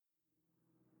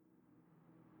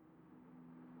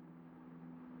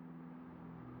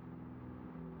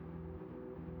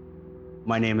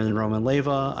My name is Roman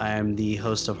Leva. I am the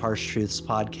host of Harsh Truths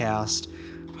Podcast,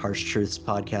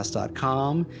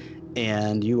 harshtruthspodcast.com.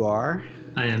 And you are?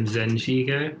 I am Zen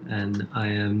Shigo, and I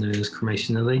am known as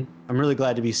Cremation Lily. I'm really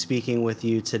glad to be speaking with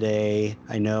you today.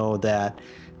 I know that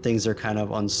things are kind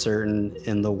of uncertain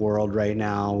in the world right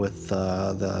now with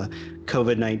the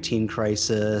COVID-19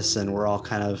 crisis, and we're all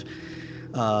kind of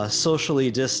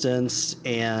socially distanced,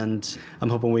 and I'm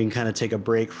hoping we can kind of take a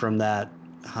break from that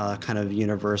kind of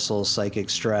universal psychic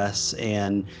stress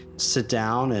and sit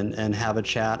down and have a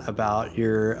chat about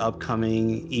your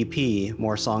upcoming EP,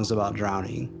 More Songs About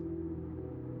Drowning.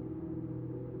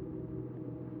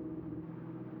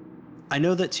 I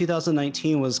know that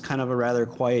 2019 was kind of a rather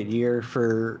quiet year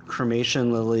for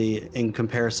Cremation Lily in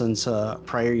comparison to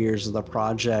prior years of the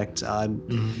project. I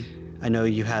know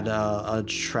you had a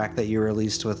track that you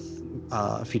released with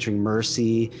featuring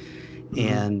Mercy,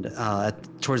 and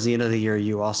towards the end of the year,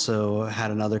 you also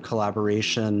had another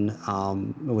collaboration,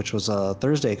 which was a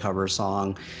Thursday cover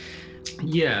song.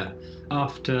 Yeah,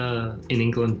 after In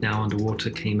England Now Underwater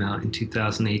came out in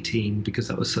 2018, because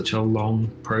that was such a long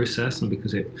process, and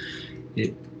because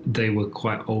they were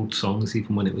quite old songs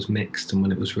even when it was mixed and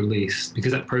when it was released.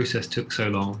 Because that process took so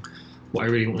long, what I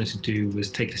really wanted to do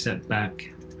was take a step back,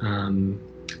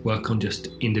 work on just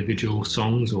individual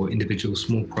songs or individual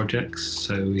small projects.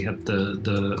 So we had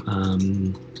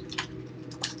the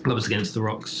Lovers Against the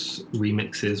Rocks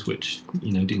remixes, which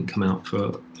didn't come out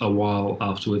for a while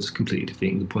afterwards, completely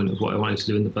defeating the point of what I wanted to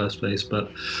do in the first place.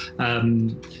 But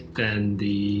then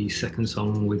the second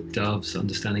song with Doves,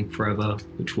 Understanding Forever,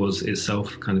 which was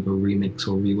itself kind of a remix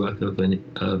or rework of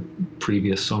a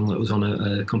previous song that was on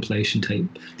a compilation tape.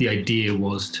 The idea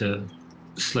was to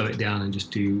slow it down and just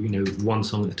do one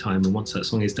song at a time, and once that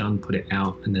song is done, put it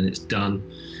out, and then it's done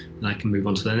and I can move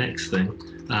on to the next thing.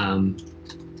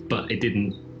 But it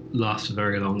didn't last for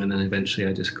very long, and then eventually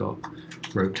I just got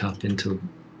roped up into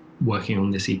working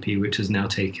on this EP, which has now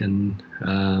taken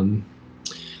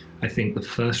I think the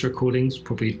first recordings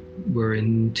probably were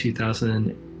in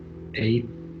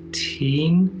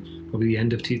 2018, probably the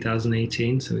end of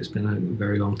 2018, so it's been a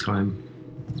very long time.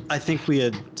 I think we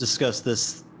had discussed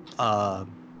this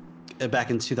back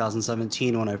in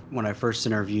 2017 when I first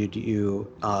interviewed you,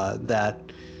 that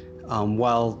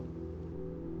while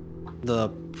the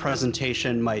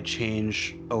presentation might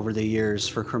change over the years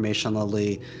for Cremation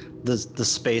Lily, the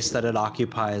space that it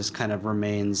occupies kind of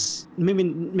remains,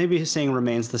 maybe saying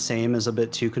remains the same is a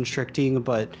bit too constricting,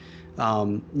 but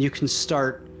you can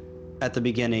start at the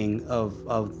beginning of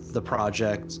the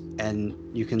project, and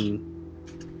you can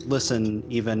listen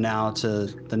even now to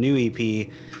the new EP,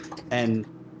 and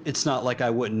it's not like I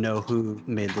wouldn't know who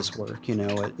made this work.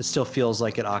 It still feels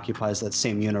like it occupies that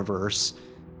same universe.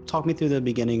 Talk me through the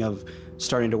beginning of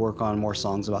starting to work on More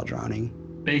Songs About Drowning.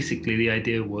 Basically, the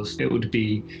idea was it would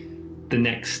be the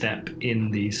next step in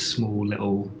these small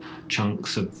little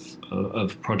chunks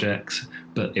of projects,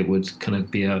 but it would kind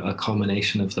of be a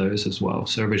culmination of those as well.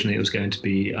 So originally it was going to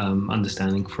be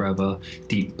Understanding Forever,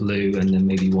 Deep Blue, and then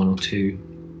maybe one or two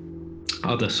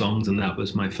other songs, and that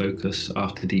was my focus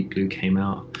after Deep Blue came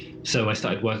out. So I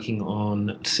started working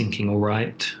on Sinking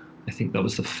Alright. I think that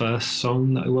was the first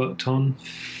song that I worked on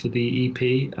for the EP.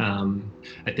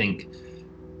 I think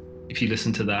if you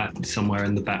listen to that, somewhere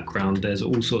in the background there's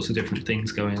all sorts of different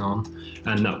things going on,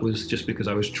 and that was just because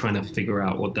I was trying to figure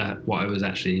out what I was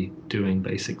actually doing,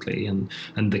 basically, and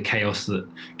the chaos that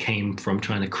came from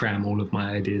trying to cram all of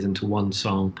my ideas into one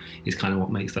song is kind of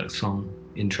what makes that song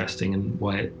interesting, and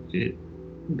why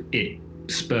it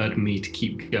spurred me to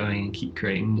keep going and keep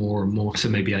creating more and more, so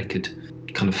maybe I could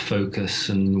kind of focus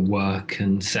and work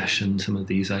and session some of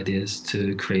these ideas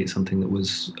to create something that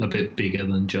was a bit bigger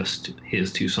than just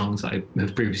here's two songs that I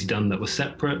have previously done that were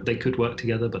separate. They could work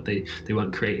together, but they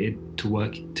weren't created to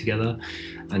work together,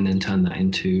 and then turn that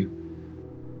into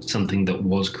something that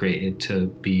was created to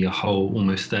be a whole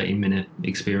almost 30-minute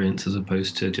experience, as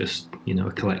opposed to just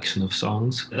a collection of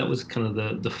songs. That was kind of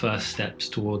the first steps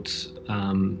towards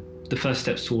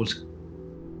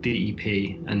the EP,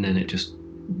 and then it just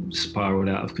spiraled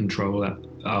out of control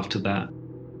after that.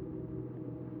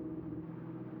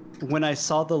 When I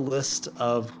saw the list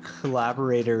of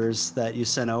collaborators that you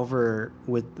sent over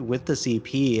with this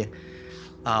EP,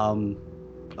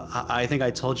 I think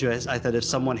I told you, I thought if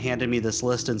someone handed me this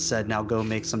list and said, now go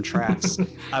make some tracks,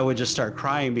 I would just start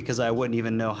crying, because I wouldn't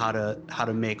even know how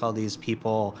to make all these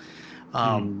people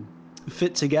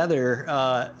fit together,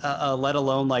 let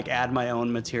alone like add my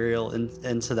own material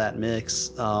into that mix.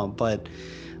 But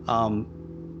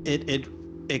it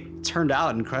turned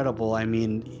out incredible. I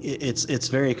mean, it's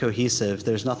very cohesive.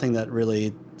 There's nothing that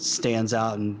really stands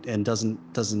out and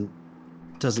doesn't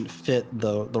doesn't fit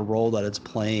the role that it's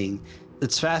playing.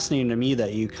 It's fascinating to me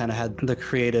that you kind of had the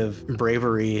creative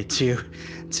bravery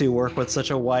to work with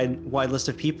such a wide list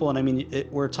of people. And I mean,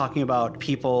 we're talking about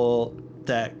people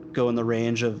that go in the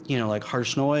range of, you know, like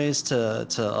harsh noise to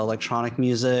electronic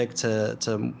music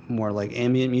to more like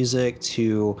ambient music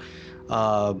to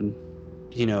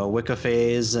you know, Wicca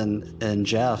Phase and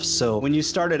Jeff. So when you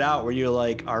started out, were you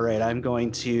like, all right, I'm going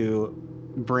to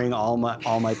bring all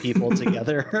my people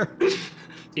together?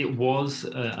 It was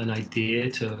an idea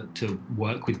to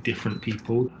work with different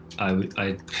people.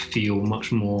 I feel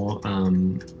much more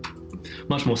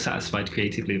satisfied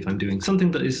creatively if I'm doing something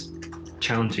that is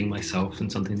challenging myself and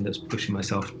something that's pushing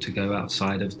myself to go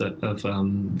outside of sort of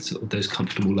those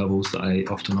comfortable levels that I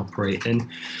often operate in.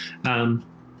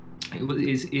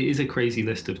 It is a crazy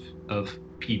list of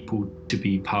people to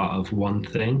be part of one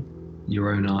thing.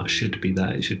 Your own art should be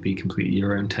that. It should be completely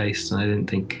your own taste. And I didn't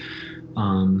think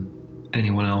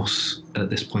anyone else at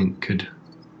this point could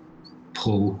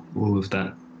pull all of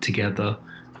that together.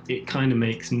 It kind of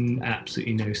makes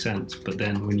absolutely no sense, but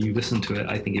then when you listen to it,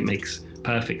 I think it makes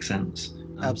perfect sense.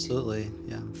 Absolutely,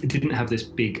 yeah. It didn't have this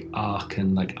big arc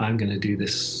and like, I'm going to do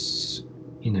this,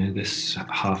 you know, this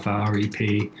half-hour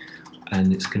EP,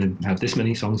 and it's going to have this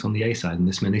many songs on the A side and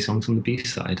this many songs on the B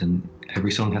side, and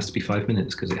every song has to be 5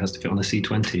 minutes because it has to fit on a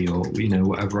C20 or, you know,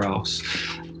 whatever else.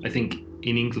 I think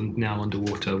In England Now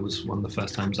Underwater was one of the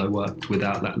first times I worked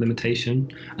without that limitation,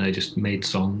 and I just made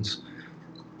songs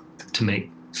to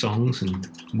make songs, and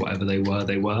whatever they were.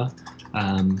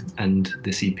 And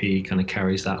this EP kind of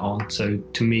carries that on. So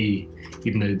to me,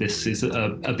 even though this is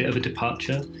a bit of a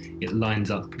departure, it lines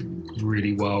up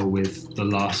really well with the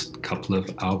last couple of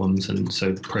albums, and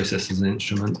so Processes and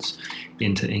Instruments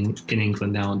into In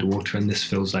England Now Underwater, and this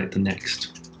feels like the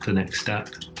next step.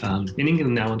 In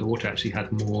England Now Underwater actually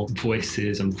had more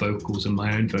voices and vocals and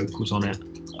my own vocals on it,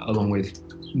 along with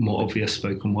more obvious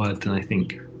spoken word than I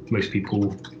think most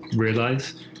people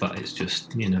realize, but it's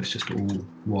just, you know, it's just all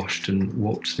washed and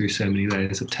warped through so many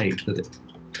layers of tape that it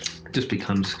just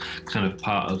becomes kind of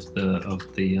part of the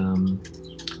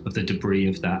debris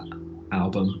of that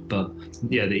album. But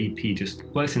yeah, the EP just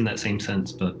works in that same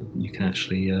sense, but you can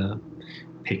actually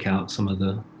pick out some of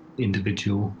the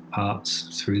individual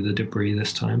parts through the debris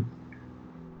this time.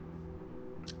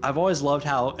 I've always loved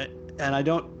how, and I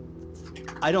don't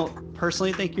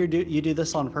personally think you do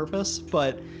this on purpose,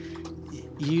 but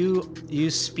you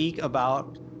speak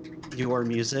about your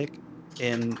music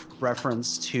in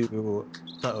reference to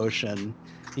the ocean,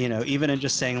 you know, even in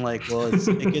just saying like, well,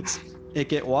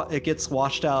 it gets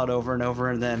washed out over and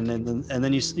over, and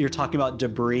then you're talking about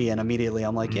debris, and immediately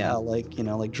I'm like, yeah, like, you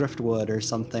know, like driftwood or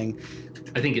something.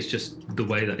 I think it's just the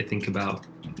way that I think about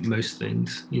most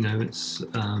things, you know. It's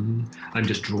I'm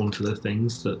just drawn to the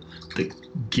things that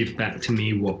give back to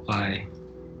me what I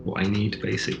need,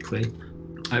 basically.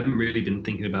 I haven't really been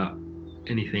thinking about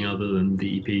anything other than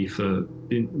the EP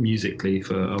musically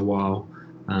for a while,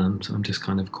 so I'm just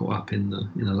kind of caught up in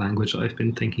the language that I've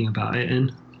been thinking about it in.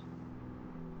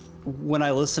 When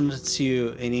I listened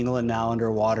to In England Now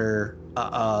Underwater,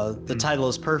 the title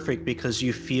is perfect because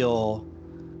you feel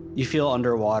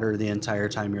underwater the entire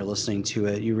time you're listening to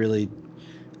it. You really,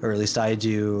 or at least I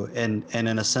do, and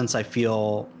in a sense I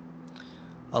feel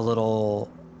a little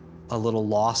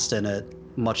lost in it,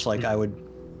 much like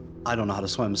I don't know how to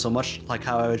swim, so much like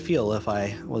how I would feel if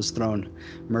I was thrown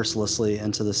mercilessly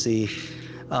into the sea.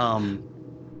 And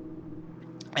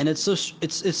it's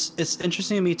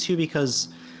interesting to me too, because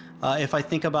if I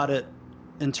think about it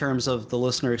in terms of the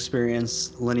listener experience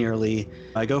linearly,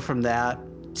 I go from that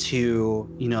to,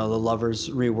 you know, the Lovers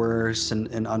reworks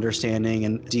and Understanding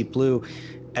and Deep Blue,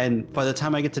 and by the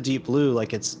time I get to Deep Blue,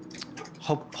 like it's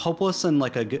hopeless in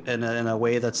like in a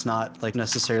way that's not like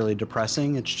necessarily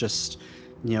depressing. It's just,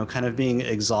 you know, kind of being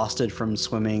exhausted from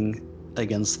swimming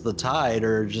against the tide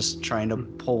or just trying to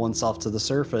pull oneself to the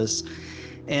surface.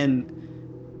 And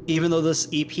even though this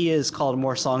EP is called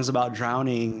More Songs About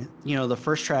Drowning, you know, the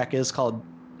first track is called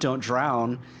Don't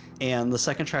Drown, and the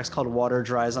second track's called Water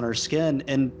Dries on Our Skin.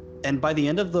 And by the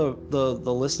end of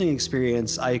the listening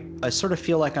experience, I sort of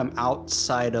feel like I'm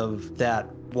outside of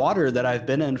that water that I've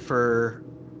been in for,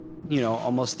 you know,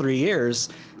 almost 3 years,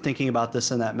 thinking about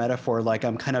this in that metaphor. Like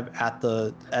I'm kind of at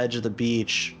the edge of the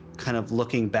beach, kind of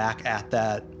looking back at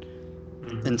that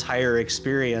entire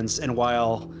experience. And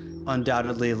while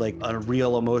undoubtedly like a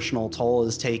real emotional toll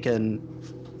is taken,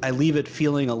 I leave it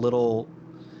feeling a little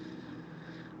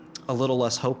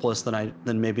less hopeless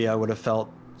than maybe I would have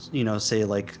felt, you know, say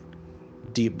like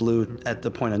Deep Blue, at the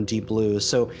point on Deep Blue.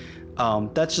 So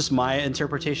that's just my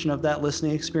interpretation of that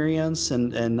listening experience,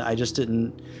 and I just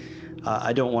didn't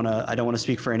I don't want to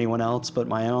speak for anyone else but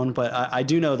my own, but I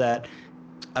do know that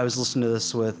I was listening to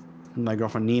this with my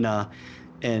girlfriend Nina,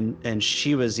 and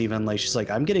she was even like, she's like,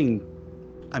 I'm getting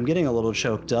a little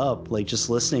choked up like just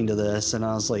listening to this, and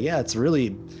I was like, yeah, it's a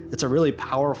really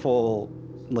powerful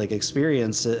like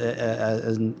experience,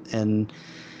 and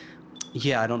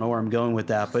yeah, I don't know where I'm going with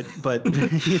that, but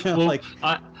Well, like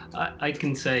I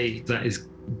can say that is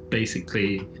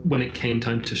basically when it came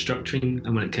time to structuring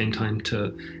and when it came time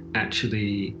to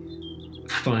actually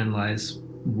finalize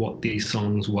what these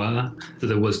songs were, that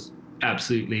there was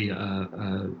absolutely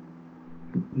a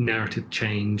narrative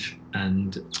change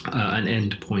and an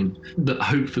end point that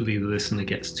hopefully the listener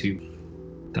gets to,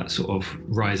 that sort of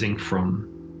rising from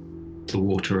the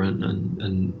water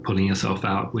and pulling yourself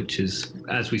out, which is,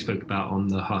 as we spoke about on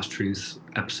the Harsh Truths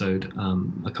episode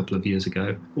a couple of years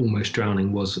ago, Almost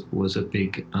Drowning was a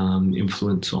big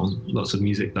influence on lots of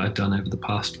music that I've done over the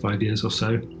past 5 years or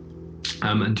so.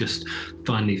 And just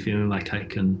finally feeling like I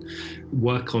can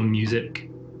work on music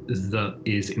that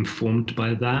is informed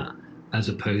by that, as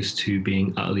opposed to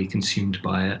being utterly consumed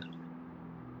by it.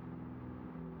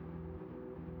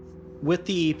 With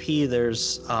the EP,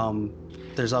 there's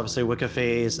obviously Wicca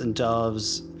Phase and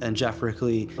Doves and Jeff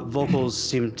Rickley. Vocals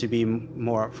seem to be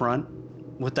more upfront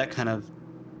with that kind of,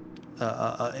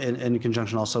 in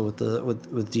conjunction also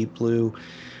with Deep Blue.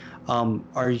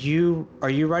 Are you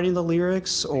writing the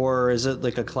lyrics, or is it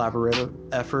like a collaborative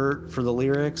effort for the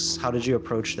lyrics? How did you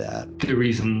approach that? The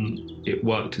reason it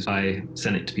worked is I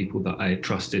sent it to people that I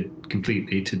trusted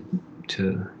completely to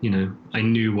I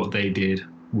knew what they did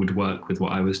would work with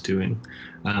what I was doing.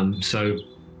 So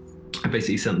I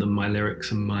basically sent them my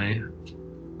lyrics and my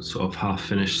sort of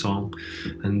half-finished song,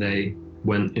 and they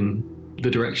went in the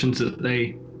directions that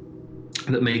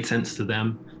made sense to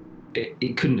them.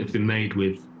 It couldn't have been made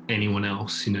with anyone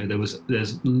else.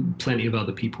 There's plenty of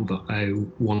other people that I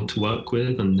want to work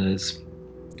with, and there's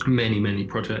many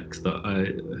projects that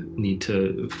I need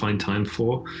to find time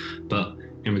for. But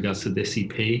in regards to this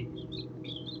EP,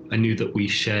 I knew that we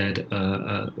shared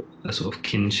a sort of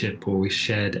kinship, or we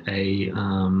shared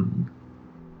an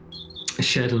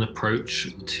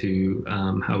approach to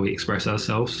how we express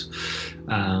ourselves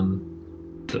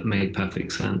that made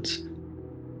perfect sense.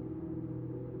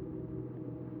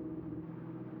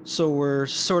 So we're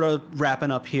sort of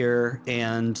wrapping up here,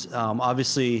 and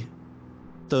obviously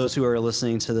those who are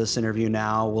listening to this interview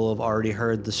now will have already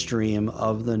heard the stream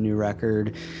of the new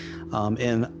record,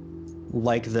 and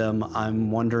like them,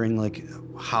 I'm wondering, like,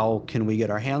 how can we get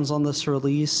our hands on this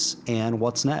release, and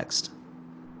what's next?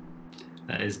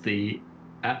 That is the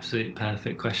absolute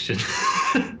perfect question.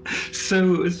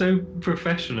 so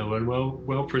professional and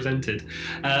well presented.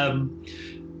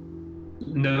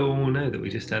 No one will know that we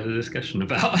just had a discussion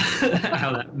about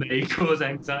how that may cause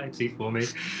anxiety for me.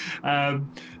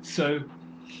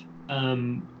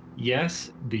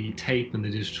 Yes, the tape and the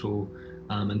digital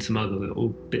and some other little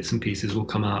bits and pieces will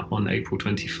come out on April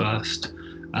 21st.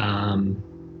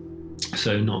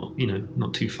 So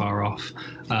not too far off.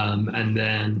 And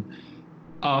then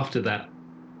after that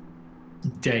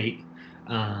date,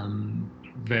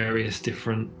 various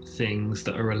different things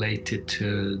that are related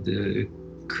to the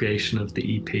creation of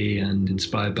the EP and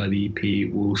inspired by the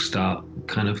EP will start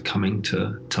kind of coming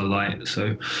to light.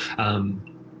 So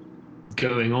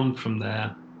going on from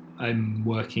there, I'm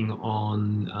working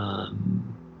on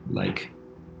like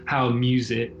how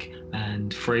music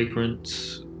and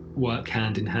fragrance work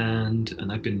hand in hand,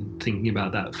 and I've been thinking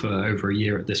about that for over a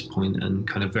year at this point, and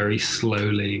kind of very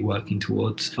slowly working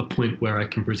towards a point where I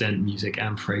can present music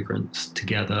and fragrance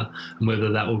together, and whether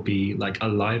that will be like a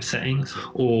live setting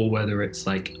or whether it's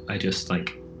like I just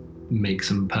like make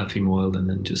some perfume oil and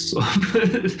then just sort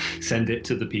of send it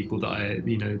to the people that I,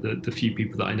 the few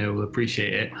people that I know will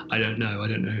appreciate it. I don't know.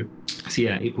 So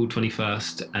yeah, April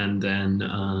 21st, and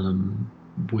then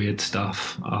weird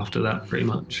stuff after that, pretty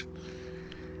much.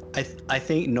 I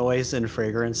think noise and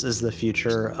fragrance is the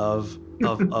future of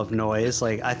noise.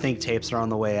 Like, I think tapes are on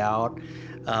the way out,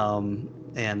 and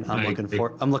I'm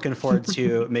looking forward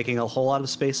to making a whole lot of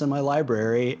space in my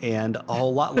library and a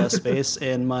whole lot less space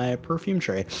in my perfume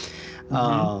tray.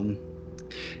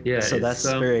 Yeah, so that's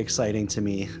very exciting to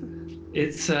me.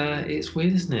 It's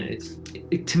weird, isn't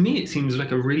it? To me, it seems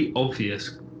like a really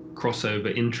obvious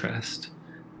crossover interest,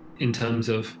 in terms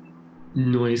of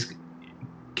noise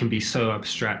can be so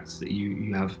abstract that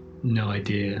you have no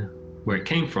idea where it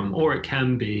came from, or it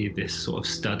can be this sort of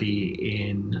study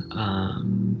in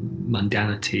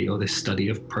mundanity, or this study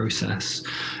of process.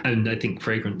 And I think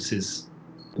fragrance is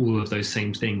all of those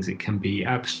same things. It can be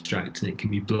abstract and it can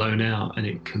be blown out and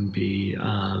it can be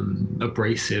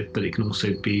abrasive, but it can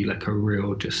also be like a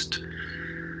real just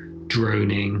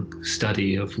droning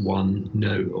study of one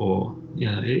note. Or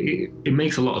it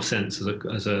makes a lot of sense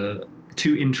as a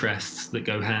two interests that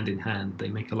go hand in hand. They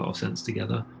make a lot of sense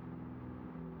together.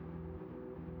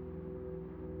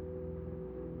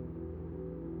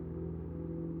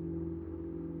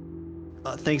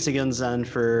 Thanks again, Zen,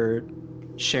 for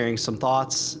sharing some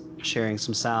thoughts, sharing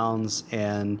some sounds,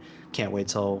 and can't wait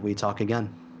till we talk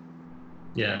again.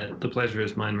 Yeah, the pleasure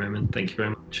is mine, Roman. Thank you very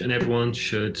much. And everyone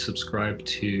should subscribe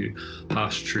to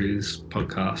Harsh Truths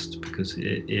podcast, because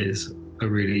it is a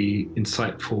really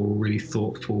insightful, really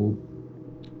thoughtful,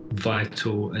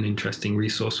 vital and interesting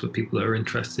resource for people that are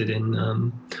interested in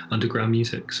underground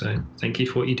music. So thank you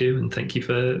for what you do, and thank you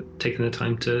for taking the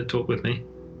time to talk with me.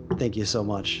 Thank you so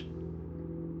much.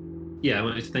 Yeah, I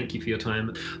wanted to thank you for your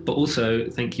time, but also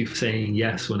thank you for saying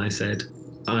yes when I said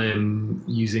I am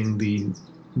using the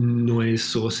noise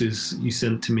sources you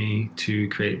sent to me to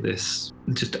create this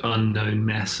just unknown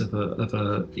mess of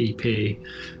a EP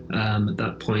at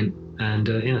that point. And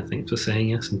thanks for saying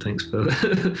yes, and thanks for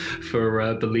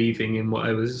for believing in what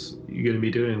I was going to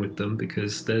be doing with them,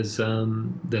 because I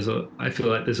feel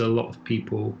like there's a lot of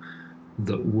people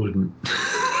that wouldn't.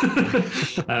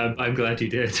 I'm glad you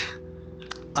did.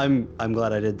 I'm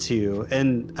glad I did too.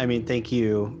 And I mean, thank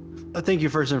you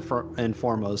first and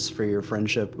foremost for your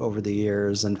friendship over the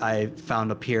years. And I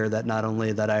found a peer that not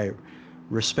only that I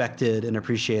respected and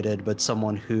appreciated, but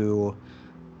someone who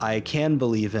I can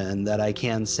believe in, that I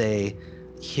can say,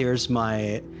 here's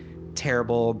my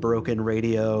terrible broken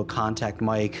radio contact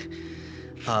mic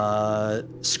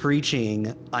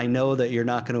screeching. I know that you're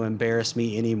not going to embarrass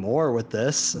me anymore with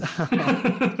this.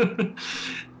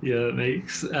 Yeah, it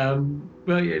makes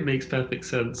it makes perfect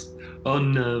sense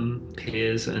on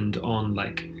peers and on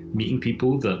like meeting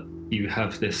people that you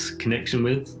have this connection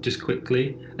with just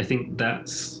quickly. I think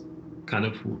that's kind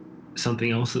of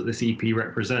something else that this EP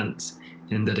represents,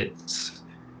 in that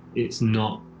it's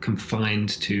not confined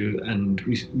to, and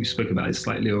we spoke about it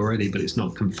slightly already, but it's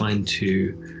not confined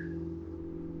to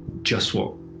just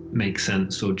what makes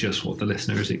sense or just what the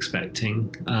listener is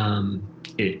expecting.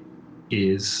 It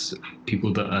is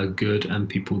people that are good and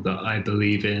people that I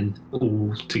believe in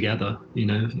all together.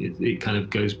 It kind of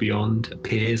goes beyond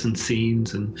peers and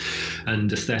scenes and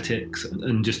aesthetics,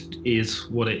 and just is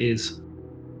what it is.